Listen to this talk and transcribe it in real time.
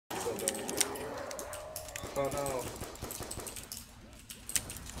Oh no.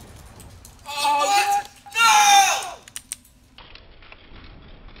 Oh, what? No!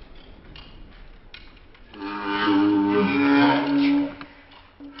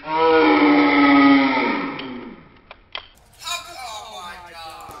 Oh my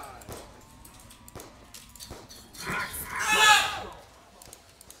god.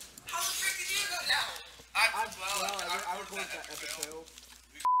 How the frick did you go down? I recorded that episode.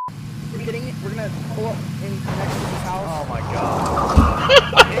 We're getting it. We're gonna pull up in connection to this house. Oh my god.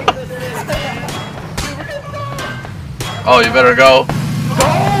 Oh, you better go. Go!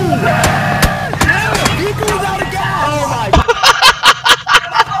 Yeah! Vehicle's out of gas! Oh my god!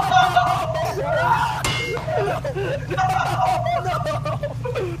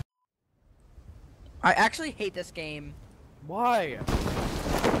 I actually hate this game. Why?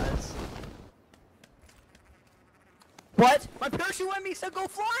 What? My parachute went me, so go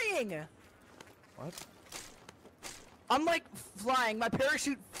flying! What? I'm like flying, my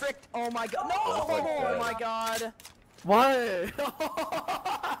parachute fricked, oh my god. No! Oh my god. What?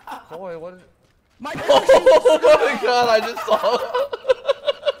 Boy, what is... My parachute Oh my god, I just saw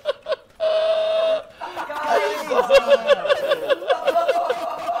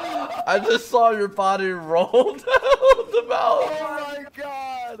I just saw your body roll down the mountain. Oh my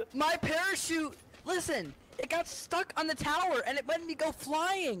god! My parachute, listen, it got stuck on the tower and it let me go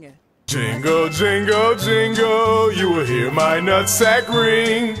flying. Jingle, jingle, jingle, you will hear my nutsack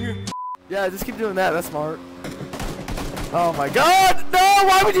ring. Yeah, just keep doing that, that's smart. Oh my god! No!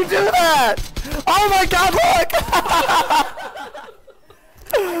 Why would you do that? Oh my god, look!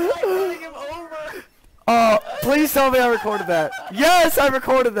 I'm like running him over. Oh, please tell me I recorded that. Yes, I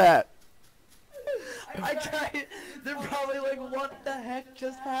recorded that. I tried. They're probably like, what the heck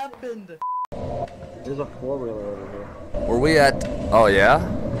just happened? There's a four-wheeler over here. Were we at... Oh, yeah?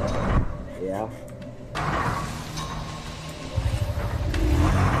 Yeah.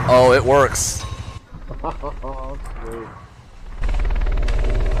 Oh, it works. Oh, sweet.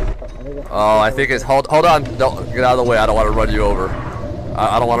 Oh, I think it's... Hold on. Don't get out of the way. I don't want to run you over.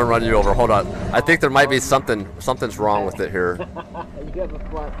 I don't want to run you over. Hold on. I think there might be something's wrong with it here. You have a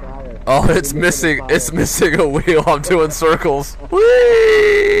flat tire. Oh, it's missing. It's missing a wheel. I'm doing circles.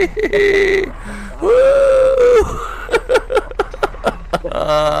 Whee! Woo!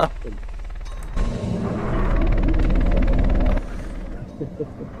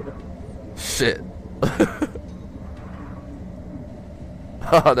 Shit.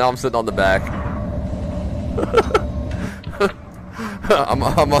 Oh, now I'm sitting on the back. I'm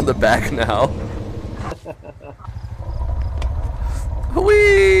on the back now.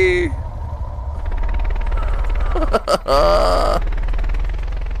 Whee!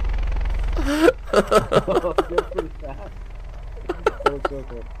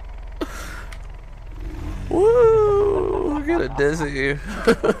 Woo! I'm getting dizzy.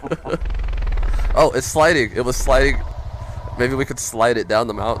 Oh, it's sliding. It was sliding. Maybe we could slide it down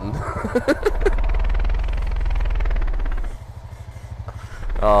the mountain.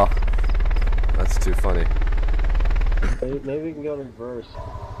 Oh, that's too funny. Maybe we can go in reverse.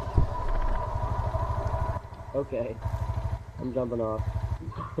 Okay. I'm jumping off.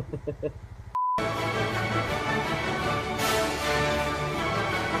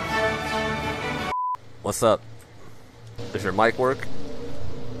 What's up? Does your mic work?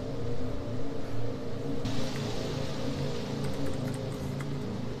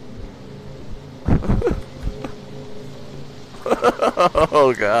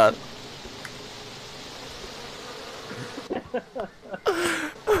 Oh god.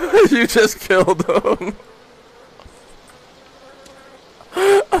 You just killed him.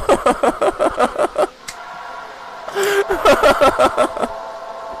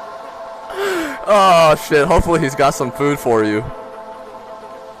 Oh shit, hopefully he's got some food for you.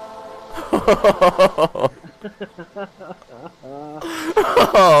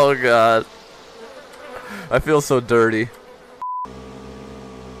 Oh god. I feel so dirty.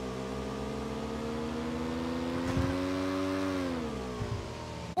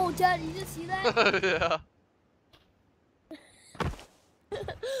 Oh, Dad, you just see that? Yeah.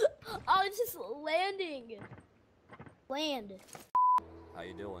 Oh, it's just landing. Land. How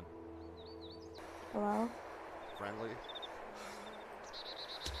you doing? Hello? Friendly?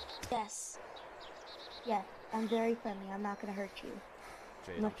 Yes. Yeah, I'm very friendly. I'm not gonna hurt you.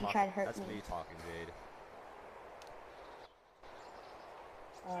 Jade, Unless you try to hurt that's me. me talking, Jade.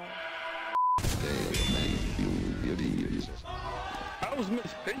 How's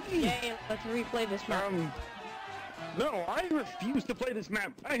Miss Piggy? Yeah, let's replay this map. No, I refuse to play this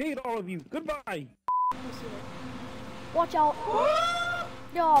map. I hate all of you. Goodbye. Watch out.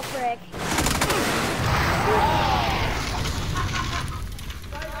 No, frick.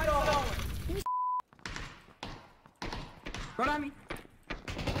 Run on me.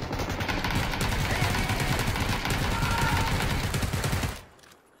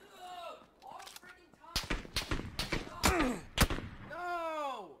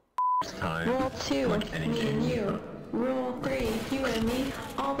 Rule 2, me and you. Rule 3, you and me,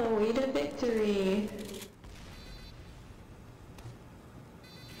 all the way to victory.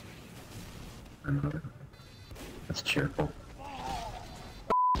 That's cheerful.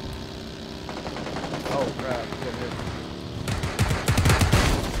 Oh crap.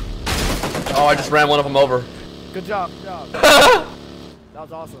 Oh, I just ran one of them over. Good job, good job. That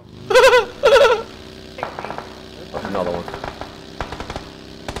was awesome. Another one.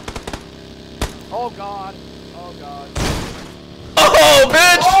 Oh god. Oh god. Oh,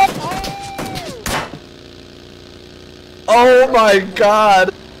 bitch! Oh my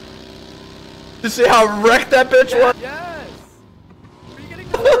god. You see how wrecked that bitch was? Yes! Are you getting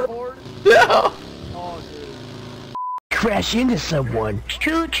board? Yeah. Oh dude. Crash into someone.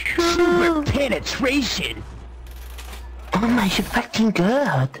 Super penetration. Oh my fucking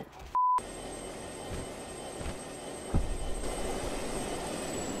god.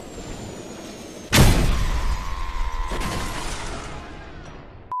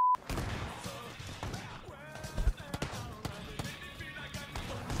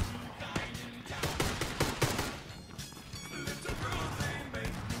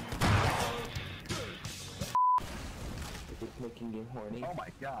 Is this making you horny? Oh my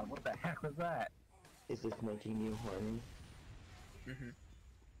god, what the heck was that? Is this making you horny?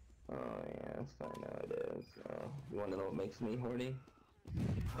 Oh yes, I know it is. You wanna know what makes me horny?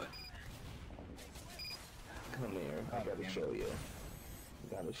 What? Come here, I gotta show you.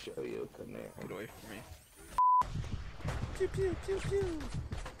 Gotta show you, come here. Get away from me. Pew pew pew pew.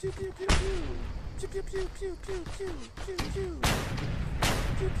 Pew pew pew pew. Pew pew pew pew pew pew pew pew.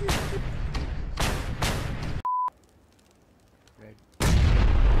 Pew pew pew. Red.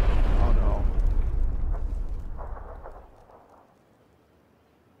 Oh no.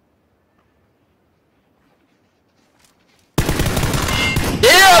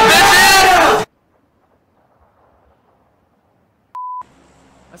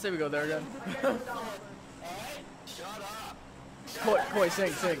 I say we go there again. Koi,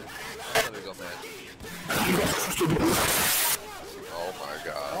 sing. Let me go back. Oh my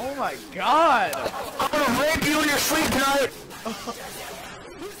god. Oh my god! I'm gonna rape you in your sleep tonight!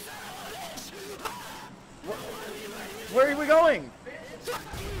 Where are we going?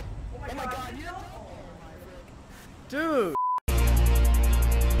 Dude!